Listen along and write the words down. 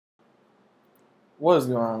What is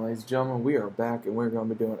going on, ladies and gentlemen? We are back, and we're going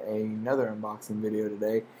to be doing another unboxing video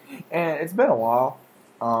today. And it's been a while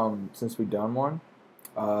since we've done one.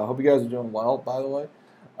 Hope you guys are doing well, by the way.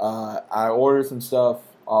 I ordered some stuff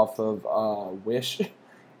off of Wish,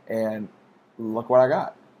 and look what I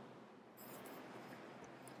got.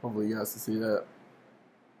 Hopefully you guys can see that.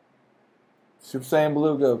 Super Saiyan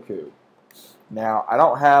Blue Goku. Now, I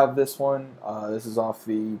don't have this one. This is off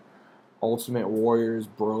the Ultimate Warriors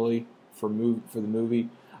Broly for the movie.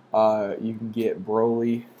 You can get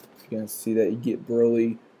Broly. If you guys see that, you get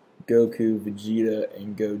Broly, Goku, Vegeta,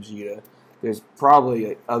 and Gogeta. There's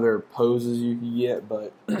probably other poses you can get,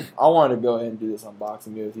 but I wanted to go ahead and do this unboxing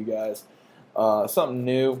video with you guys. Something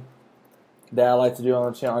new that I like to do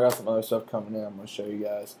on the channel. I got some other stuff coming in I'm going to show you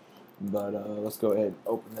guys. But let's go ahead and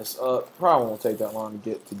open this up. Probably won't take that long to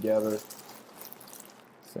get together.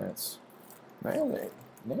 Since, man, it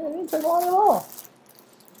didn't take long at all.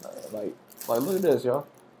 Like look at this, y'all.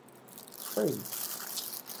 It's crazy.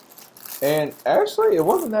 And actually, it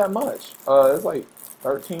wasn't that much. It's like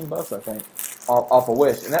 13 bucks, I think, off of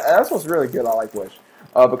Wish. And that's what's really good. I like Wish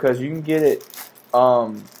because you can get it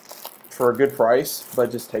for a good price, but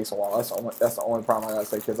it just takes a while. That's the only problem I gotta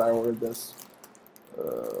say, because I ordered this.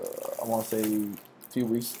 I want to say a few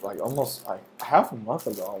weeks, like almost like half a month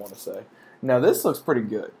ago. I want to say. Now this looks pretty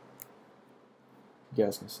good. You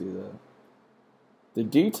guys can see that. The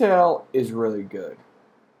detail is really good.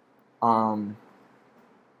 The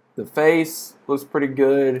face looks pretty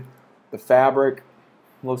good. The fabric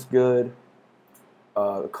looks good.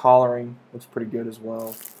 The collaring looks pretty good as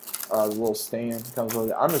well. The little stand comes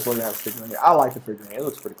with it. I'm just looking at the figurine. I like the figurine. It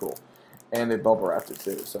looks pretty cool. And they bubble wrapped it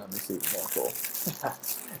too, so that makes it even more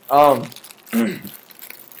cool.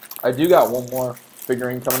 I do got one more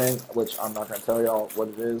figurine coming in, which I'm not going to tell y'all what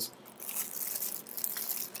it is.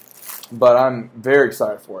 But I'm very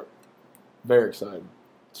excited for it. Very excited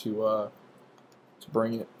to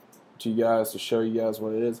bring it to you guys, to show you guys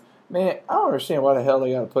what it is. Man, I don't understand why the hell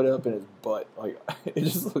they got to put it up in his butt. Like,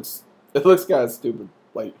 it looks kind of stupid.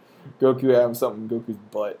 Like Goku having something in Goku's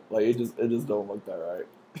butt. Like it just don't look that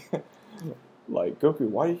right. Like, Goku,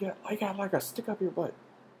 why you got like a stick up your butt?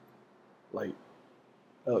 Like,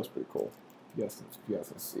 that looks pretty cool. If you guys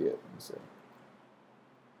can see it, let me see.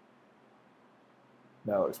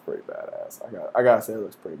 That looks pretty badass. I gotta say, it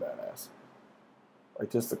looks pretty badass. Like,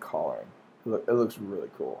 just the collaring, it looks really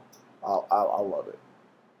cool. I love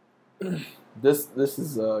it. This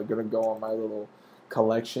is gonna go on my little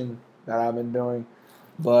collection that I've been doing.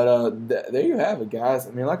 But there you have it, guys. I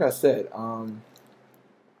mean, like I said,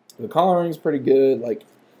 the collaring is pretty good. Like,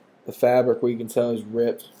 the fabric, what you can tell is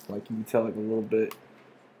ripped. Like, you can tell like a little bit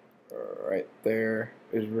right there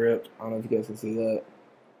is ripped. I don't know if you guys can see that.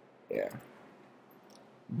 Yeah.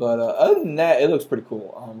 But other than that, it looks pretty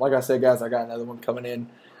cool. Like I said, guys, I got another one coming in.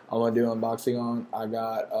 I'm going to do an unboxing on. I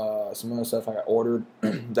got some other stuff I got ordered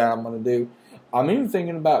that I'm going to do. I'm even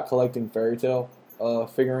thinking about collecting Fairy Tail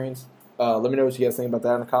figurines. Let me know what you guys think about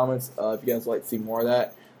that in the comments. If you guys would like to see more of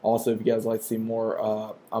that. Also, if you guys would like to see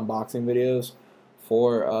more unboxing videos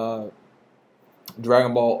for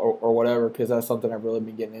Dragon Ball or whatever, because that's something I've really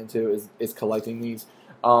been getting into is collecting these.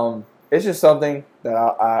 It's just something that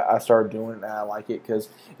I started doing, and I like it because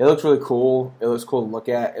it looks really cool. It looks cool to look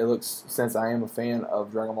at. It looks, since I am a fan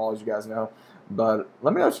of Dragon Ball, as you guys know. But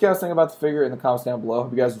let me know what you guys think about the figure in the comments down below.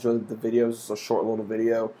 Hope you guys enjoyed the video. It's a short little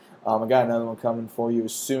video. I got another one coming for you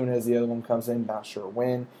as soon as the other one comes in. Not sure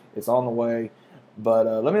when. It's on the way. But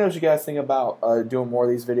let me know what you guys think about doing more of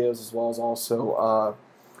these videos, as well as also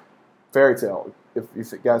Fairy Tail. If you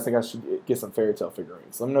guys think I should get some Fairy Tail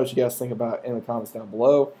figurines, let me know what you guys think about in the comments down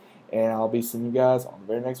below. And I'll be seeing you guys on the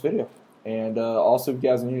very next video. And also, if you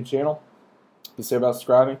guys are new to the channel, consider about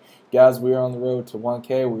subscribing. Guys, we are on the road to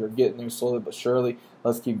 1K. We are getting there slowly but surely.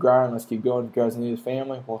 Let's keep grinding. Let's keep going. If you guys are new to the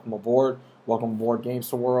family, welcome aboard. Welcome aboard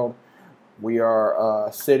Gamster World. We are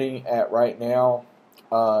sitting at, right now,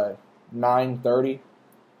 930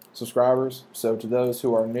 subscribers. So to those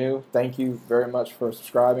who are new, thank you very much for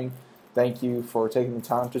subscribing. Thank you for taking the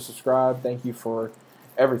time to subscribe. Thank you for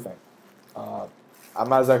everything. I'm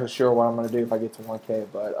not exactly sure what I'm going to do if I get to 1K,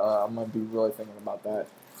 but I'm going to be really thinking about that.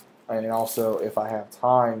 And also if I have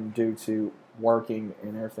time due to working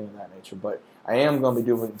and everything of that nature. But I am going to be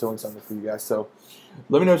doing something for you guys. So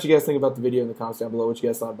let me know what you guys think about the video in the comments down below, what you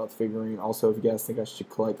guys thought about the figurine. Also, if you guys think I should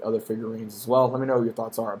collect other figurines as well, let me know what your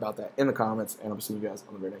thoughts are about that in the comments, and I'll be seeing you guys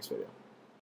on the very next video.